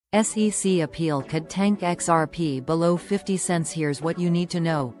SEC appeal could tank XRP below 50 cents. Here's what you need to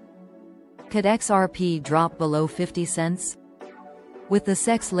know. Could XRP drop below 50 cents? With the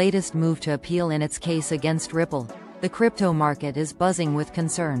SEC's latest move to appeal in its case against Ripple, the crypto market is buzzing with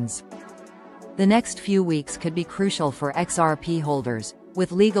concerns. The next few weeks could be crucial for XRP holders,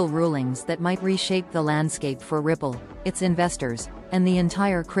 with legal rulings that might reshape the landscape for Ripple, its investors, and the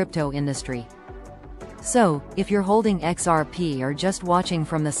entire crypto industry. So, if you're holding XRP or just watching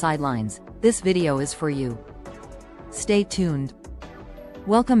from the sidelines, this video is for you. Stay tuned.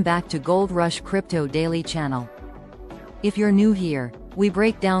 Welcome back to Gold Rush Crypto Daily Channel. If you're new here, we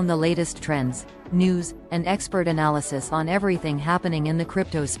break down the latest trends, news, and expert analysis on everything happening in the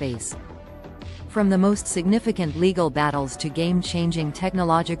crypto space. From the most significant legal battles to game-changing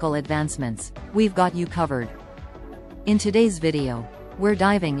technological advancements, we've got you covered. In today's video, we're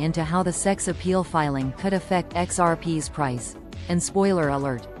diving into how the SEC's appeal filing could affect XRP's price, and spoiler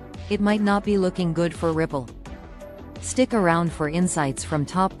alert, it might not be looking good for Ripple. Stick around for insights from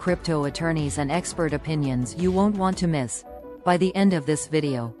top crypto attorneys and expert opinions you won't want to miss. By the end of this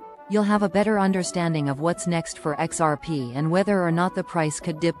video, you'll have a better understanding of what's next for XRP and whether or not the price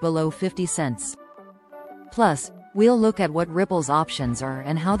could dip below 50 cents. Plus, we'll look at what Ripple's options are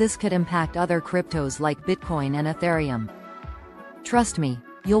and how this could impact other cryptos like Bitcoin and Ethereum. Trust me,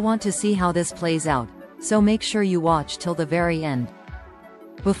 you'll want to see how this plays out, so make sure you watch till the very end.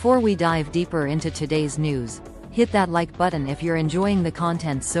 Before we dive deeper into today's news, hit that like button if you're enjoying the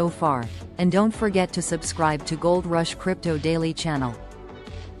content so far, and don't forget to subscribe to Gold Rush Crypto Daily Channel.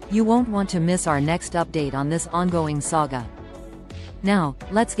 You won't want to miss our next update on this ongoing saga. Now,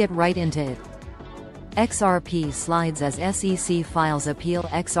 let's get right into it. XRP slides as SEC files appeal.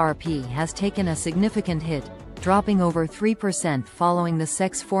 XRP has taken a significant hit, dropping over 3% following the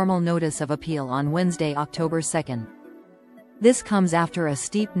SEC's formal notice of appeal on Wednesday, October 2nd. This comes after a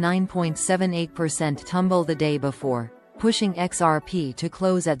steep 9.78% tumble the day before, pushing XRP to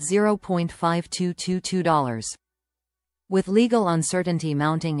close at $0.5222. With legal uncertainty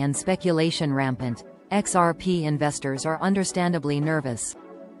mounting and speculation rampant, XRP investors are understandably nervous.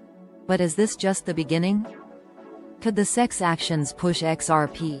 But is this just the beginning? Could the SEC's actions push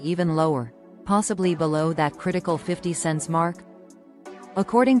XRP even lower, possibly below that critical 50 cents mark?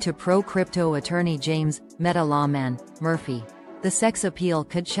 According to pro-crypto attorney Jesuismdd lawman Murphy, the SEC's appeal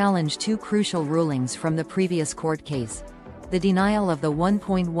could challenge two crucial rulings from the previous court case: the denial of the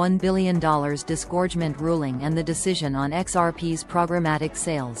 $1.1 billion disgorgement ruling and the decision on XRP's programmatic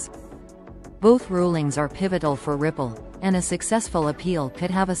sales. Both rulings are pivotal for Ripple, and a successful appeal could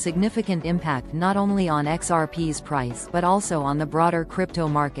have a significant impact not only on XRP's price but also on the broader crypto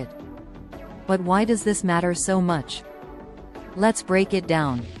market. But why does this matter so much? Let's break it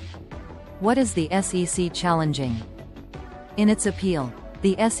down. What is the SEC challenging? In its appeal,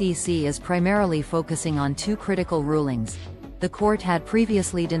 the SEC is primarily focusing on two critical rulings. The court had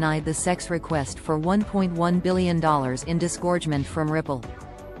previously denied the SEC's request for $1.1 billion in disgorgement from Ripple.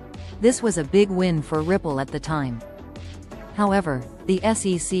 This was a big win for Ripple at the time. However, the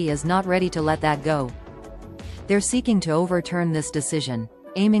SEC is not ready to let that go. They're seeking to overturn this decision,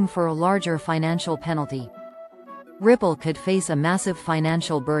 aiming for a larger financial penalty. Ripple could face a massive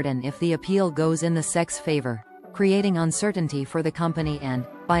financial burden if the appeal goes in the SEC's favor, creating uncertainty for the company and,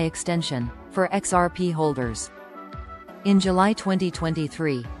 by extension, for XRP holders. In July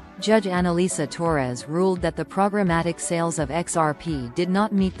 2023, Judge Annalisa Torres ruled that the programmatic sales of XRP did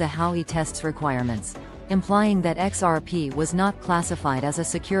not meet the Howey test's requirements, implying that XRP was not classified as a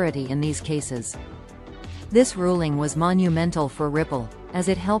security in these cases. This ruling was monumental for Ripple, as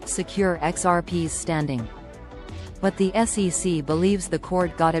it helped secure XRP's standing. But the SEC believes the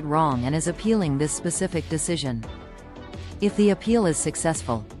court got it wrong and is appealing this specific decision. If the appeal is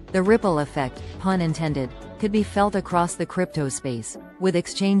successful, the ripple effect, pun intended, could be felt across the crypto space, with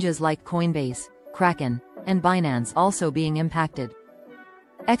exchanges like Coinbase, Kraken, and Binance also being impacted.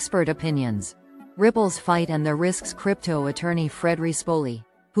 Expert opinions. Ripple's fight and the risks. Crypto attorney Fred Rispoli,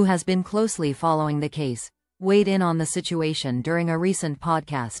 who has been closely following the case, weighed in on the situation during a recent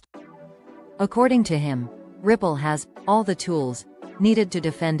podcast. According to him, Ripple has all the tools needed to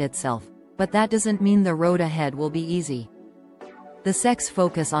defend itself, but that doesn't mean the road ahead will be easy. The SEC's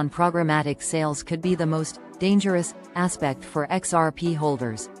focus on programmatic sales could be the most dangerous aspect for XRP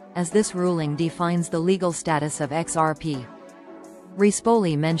holders, as this ruling defines the legal status of XRP.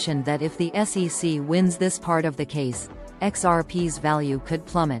 Rispoli mentioned that if the SEC wins this part of the case, XRP's value could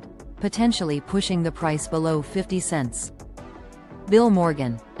plummet, potentially pushing the price below 50 cents. Bill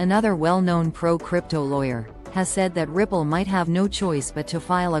Morgan, another well-known pro-crypto lawyer, has said that Ripple might have no choice but to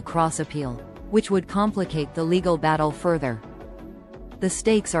file a cross-appeal, which would complicate the legal battle further. The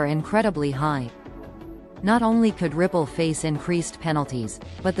stakes are incredibly high. Not only could Ripple face increased penalties,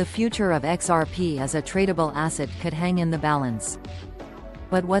 but the future of XRP as a tradable asset could hang in the balance.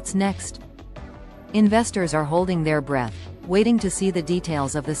 But what's next? Investors are holding their breath, waiting to see the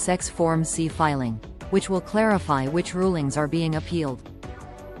details of the SEC's Form C filing, which will clarify which rulings are being appealed.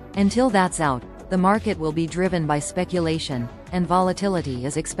 Until that's out, the market will be driven by speculation, and volatility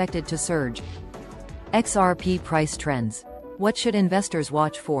is expected to surge. XRP price trends. What should investors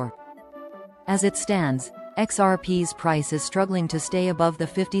watch for? As it stands, XRP's price is struggling to stay above the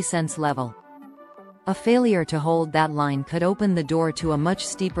 50 cents level. A failure to hold that line could open the door to a much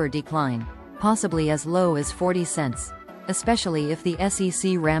steeper decline, possibly as low as 40 cents, especially if the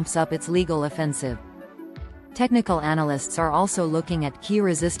SEC ramps up its legal offensive. Technical analysts are also looking at key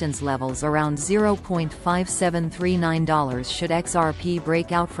resistance levels around $0.5739. Should XRP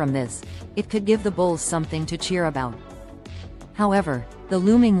break out from this, it could give the bulls something to cheer about. However, the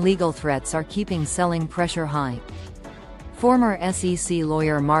looming legal threats are keeping selling pressure high. Former SEC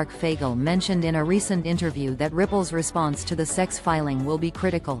lawyer Mark Fagel mentioned in a recent interview that Ripple's response to the SEC's filing will be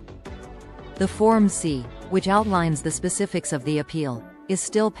critical. The Form C, which outlines the specifics of the appeal, is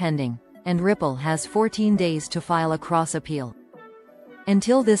still pending, and Ripple has 14 days to file a cross-appeal.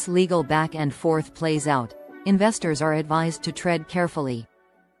 Until this legal back and forth plays out, investors are advised to tread carefully.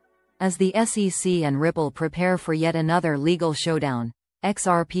 As the SEC and Ripple prepare for yet another legal showdown,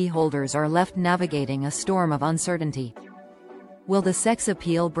 XRP holders are left navigating a storm of uncertainty. Will the SEC's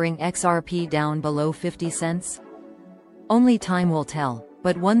appeal bring XRP down below 50 cents? Only time will tell,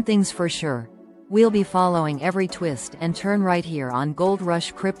 but one thing's for sure. We'll be following every twist and turn right here on Gold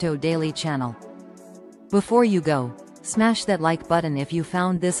Rush Crypto Daily channel. Before you go, smash that like button if you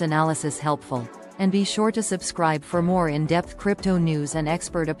found this analysis helpful, and be sure to subscribe for more in-depth crypto news and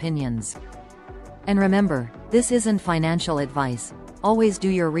expert opinions. And remember, this isn't financial advice. Always do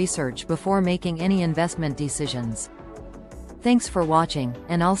your research before making any investment decisions. Thanks for watching,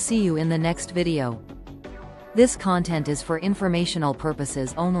 and I'll see you in the next video. This content is for informational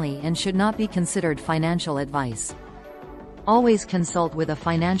purposes only and should not be considered financial advice. Always consult with a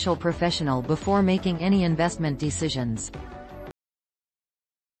financial professional before making any investment decisions.